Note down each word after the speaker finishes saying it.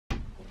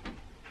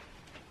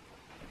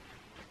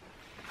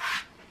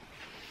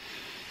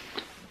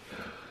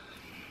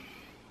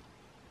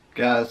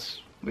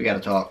Guys, we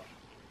gotta talk.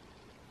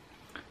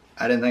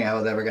 I didn't think I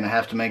was ever gonna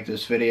have to make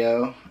this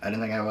video. I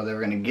didn't think I was ever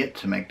gonna get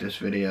to make this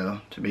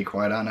video, to be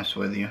quite honest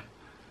with you.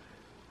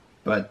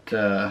 But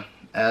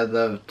as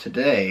of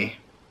today,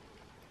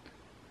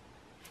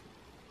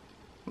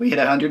 we hit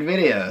 100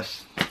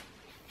 videos.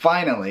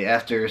 Finally,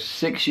 after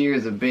 6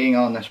 years of being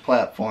on this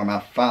platform,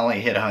 I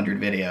finally hit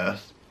 100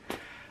 videos.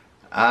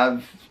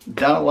 I've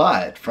done a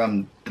lot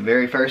from the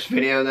very first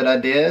video that I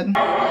did. The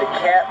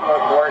cat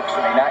look works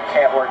for me, not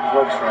cat work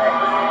looks for me.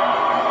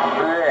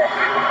 Blech.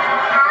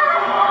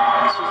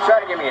 She's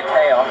trying to give me a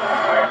tail.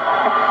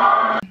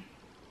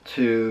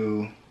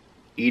 To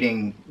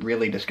eating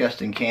really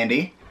disgusting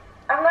candy.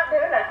 I'm not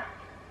doing it.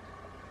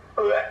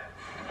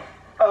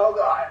 Oh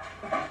God.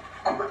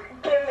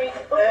 Give me.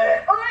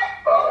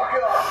 Oh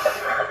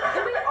God.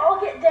 Did we all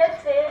get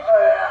dead fish?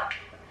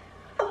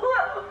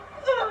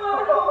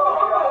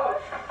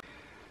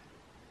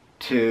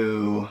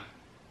 To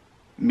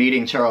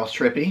meeting Charles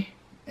Trippy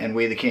and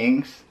We the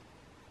Kings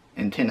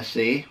in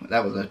Tennessee.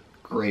 That was a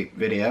great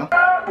video.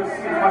 As much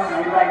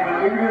as we like,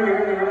 but we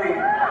really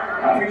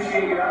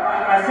appreciate you.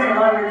 I say a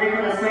lot of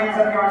ridiculous things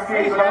up here on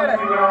stage, but I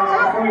want you to know,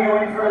 before we go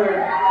any further,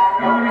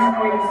 the only reason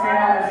we can stand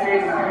on the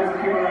stage is because of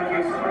people like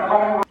you.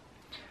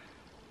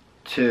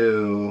 So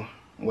to,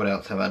 what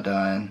else have I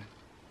done?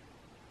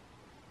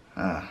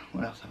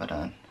 What else have I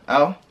done?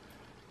 Oh,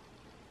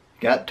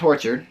 got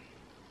tortured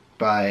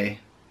by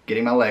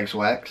getting my legs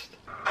waxed.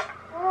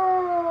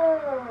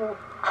 Oh, look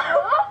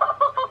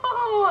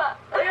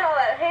at all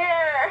that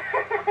hair.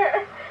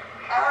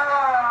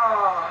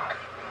 Oh.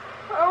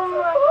 Oh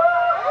my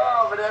God.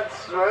 Oh, but that's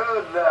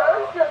smooth So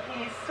though.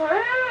 silky smooth.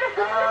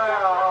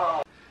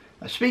 Oh.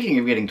 Speaking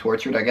of getting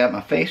tortured, I got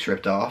my face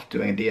ripped off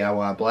doing a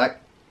DIY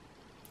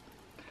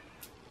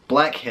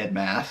blackhead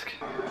mask.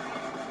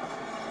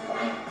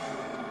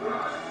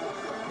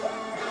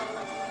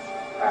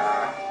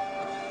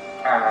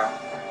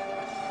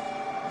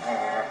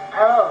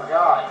 Oh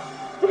God.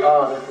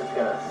 Oh, this is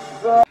gonna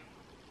suck.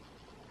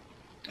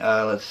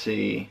 Let's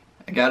see.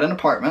 I got an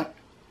apartment.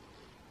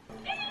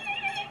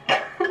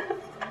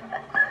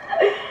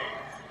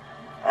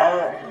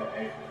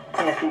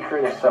 TFP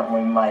crew, there's something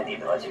we might need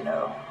to let you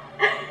know.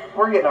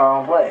 We're getting our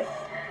own place.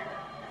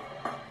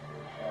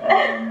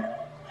 And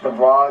the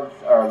vlogs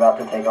are about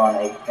to take on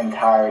an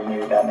entire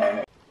new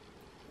dynamic.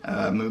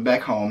 Moved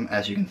back home,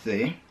 as you can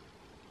see.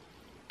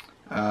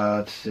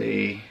 Let's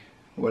see.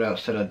 What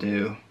else did I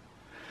do?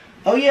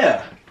 Oh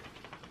yeah!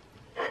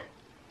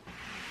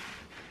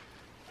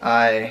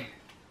 I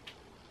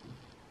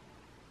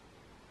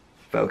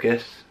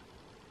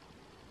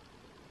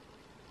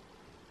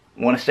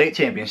won a state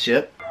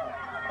championship.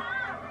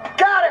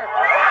 Got her!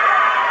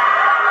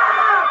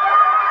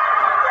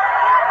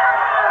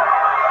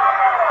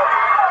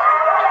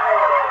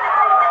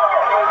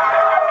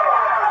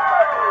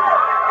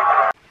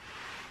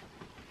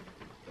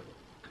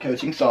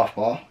 Coaching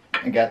softball.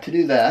 I got to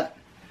do that.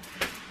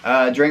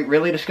 Drink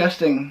really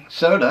disgusting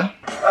soda.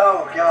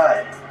 Oh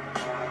God.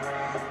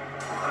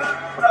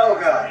 Oh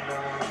God.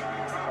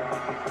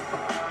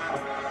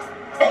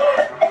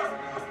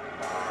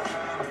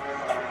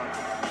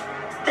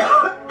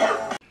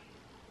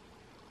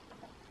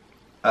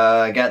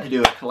 I got to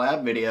do a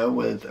collab video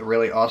with a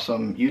really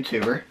awesome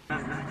YouTuber.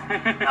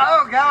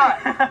 Oh God.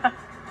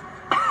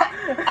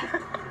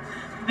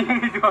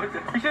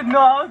 you should know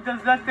how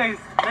does that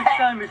taste. Next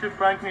time you should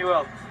prank me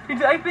well.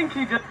 I think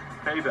he just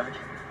payback.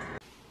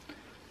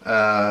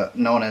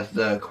 Known as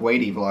the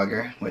Kuwaiti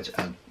vlogger, which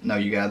I know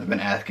you guys have been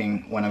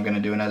asking when I'm going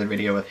to do another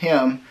video with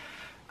him.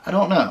 I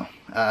don't know.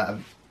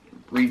 I've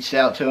reached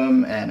out to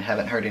him and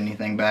haven't heard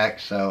anything back,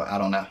 so I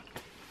don't know.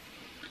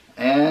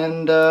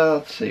 And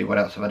let's see, what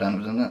else have I done?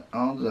 Wasn't it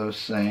all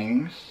those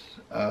things?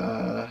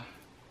 Trying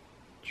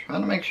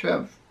to make sure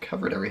I've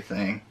covered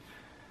everything.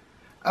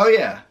 Oh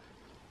yeah,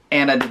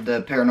 and I did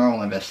the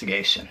paranormal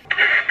investigation.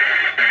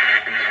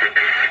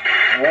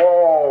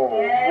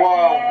 Whoa. Yeah.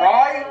 Whoa,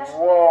 right?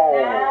 Whoa.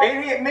 Yeah.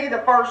 It hit me the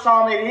first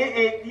time it hit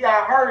it. Yeah,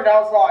 I heard it. I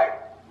was like,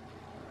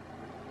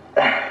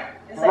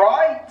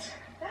 right?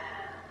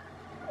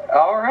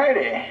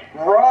 Alrighty.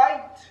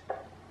 Right?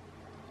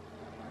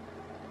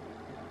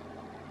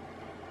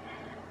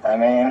 I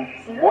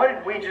mean, What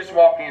did we just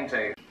walk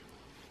into?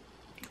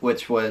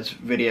 which was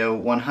video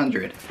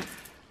 100.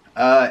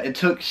 It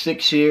took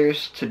 6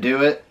 years to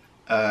do it,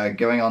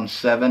 going on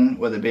 7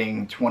 with it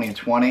being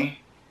 2020.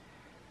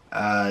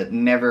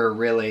 Never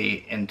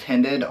really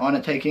intended on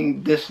it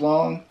taking this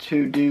long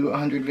to do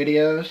 100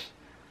 videos.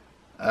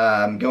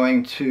 I'm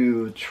going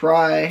to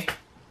try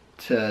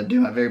to do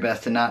my very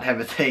best to not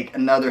have it take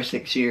another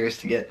 6 years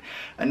to get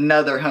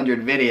another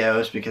 100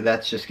 videos, because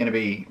that's just going to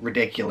be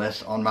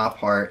ridiculous on my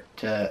part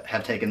to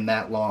have taken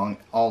that long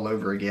all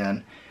over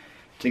again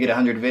to get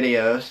 100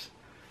 videos.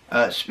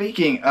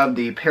 Speaking of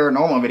the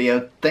paranormal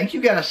video, thank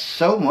you guys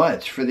so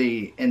much for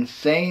the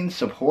insane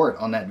support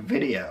on that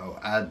video.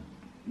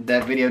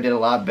 That video did a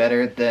lot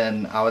better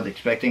than I was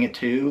expecting it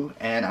to,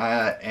 and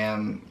I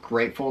am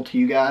grateful to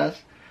you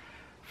guys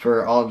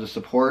for all of the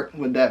support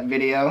with that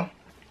video.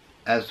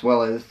 as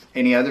well as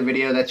any other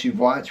video that you've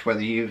watched,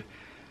 whether you've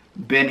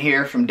been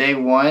here from day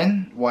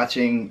one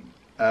watching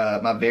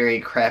my very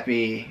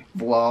crappy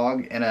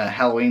vlog in a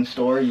Halloween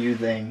store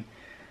using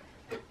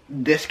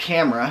this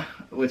camera,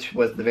 which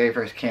was the very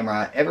first camera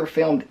I ever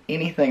filmed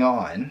anything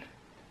on,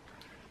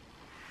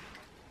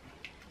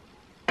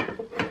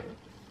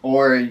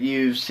 or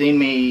you've seen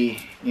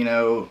me, you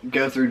know,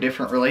 go through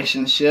different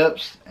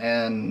relationships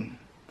and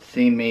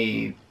seen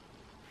me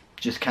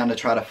just kind of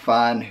try to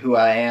find who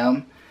I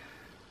am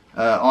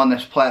on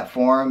this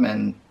platform,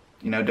 and,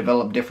 you know,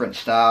 develop different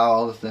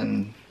styles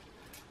and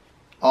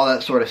all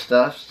that sort of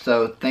stuff.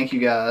 So thank you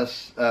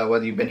guys,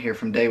 whether you've been here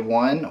from day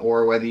one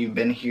or whether you've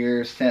been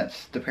here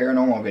since the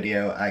paranormal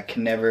video. I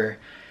can never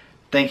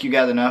thank you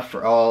guys enough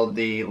for all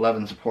the love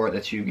and support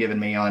that you've given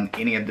me on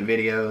any of the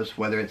videos,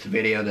 whether it's a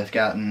video that's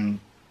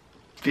gotten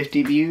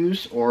 50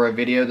 views or a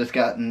video that's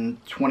gotten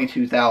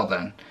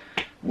 22,000,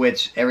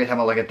 which every time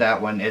I look at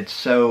that one, it's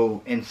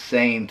so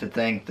insane to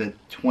think that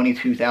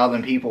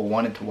 22,000 people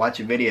wanted to watch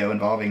a video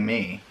involving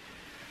me.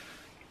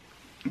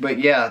 But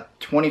yeah,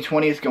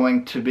 2020 is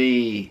going to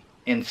be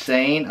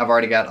insane. I've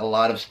already got a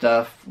lot of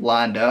stuff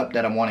lined up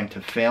that I'm wanting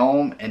to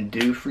film and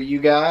do for you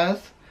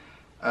guys.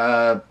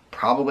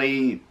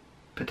 Probably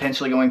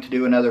potentially going to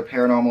do another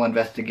paranormal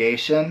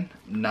investigation.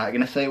 Not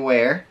going to say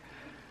where.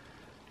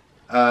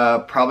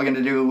 Probably going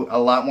to do a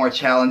lot more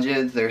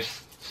challenges. There's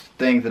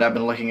things that I've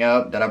been looking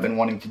up that I've been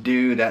wanting to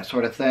do, that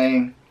sort of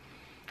thing.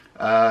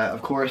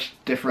 Of course,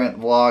 different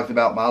vlogs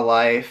about my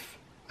life.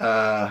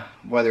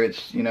 Whether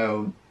it's, you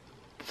know,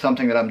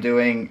 something that I'm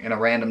doing in a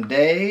random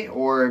day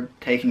or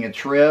taking a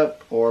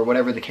trip or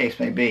whatever the case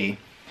may be.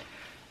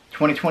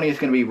 2020 is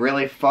going to be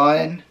really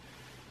fun.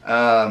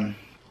 I'm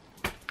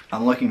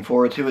looking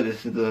forward to it.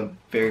 This is the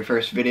very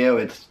first video.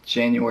 It's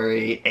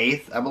January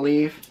 8th, I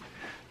believe.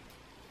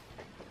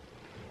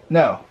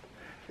 No,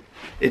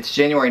 it's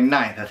January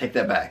 9th. I take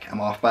that back.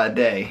 I'm off by a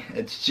day.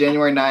 It's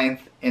January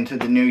 9th into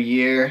the new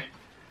year.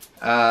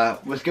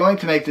 Was going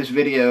to make this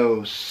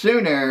video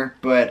sooner,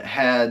 but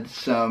had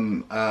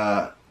some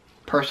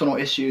personal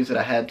issues that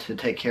I had to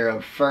take care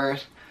of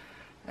first,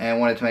 and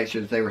wanted to make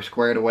sure that they were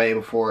squared away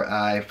before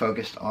I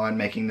focused on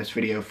making this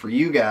video for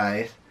you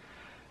guys.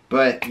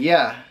 But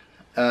yeah,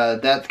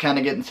 that's kind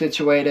of getting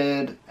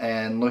situated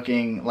and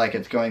looking like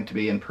it's going to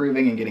be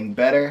improving and getting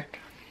better.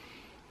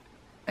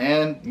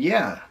 And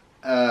yeah,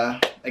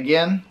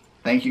 again,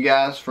 thank you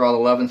guys for all the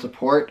love and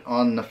support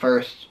on the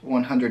first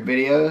 100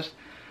 videos.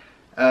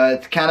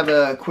 It's kind of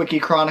a quickie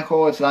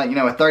chronicle. It's not, you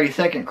know, a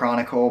 30-second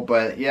chronicle,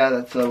 but yeah,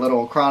 that's a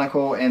little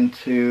chronicle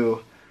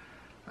into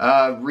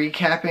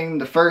recapping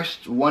the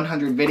first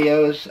 100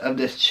 videos of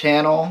this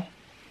channel.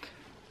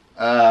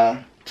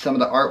 Some of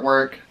the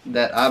artwork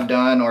that I've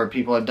done or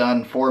people have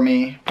done for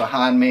me,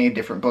 behind me,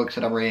 different books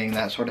that I'm reading,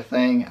 that sort of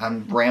thing.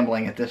 I'm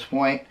rambling at this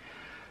point.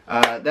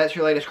 That's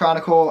your latest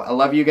chronicle. I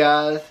love you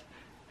guys,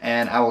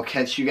 and I will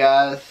catch you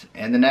guys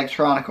in the next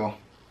chronicle.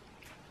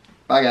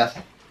 Bye, guys.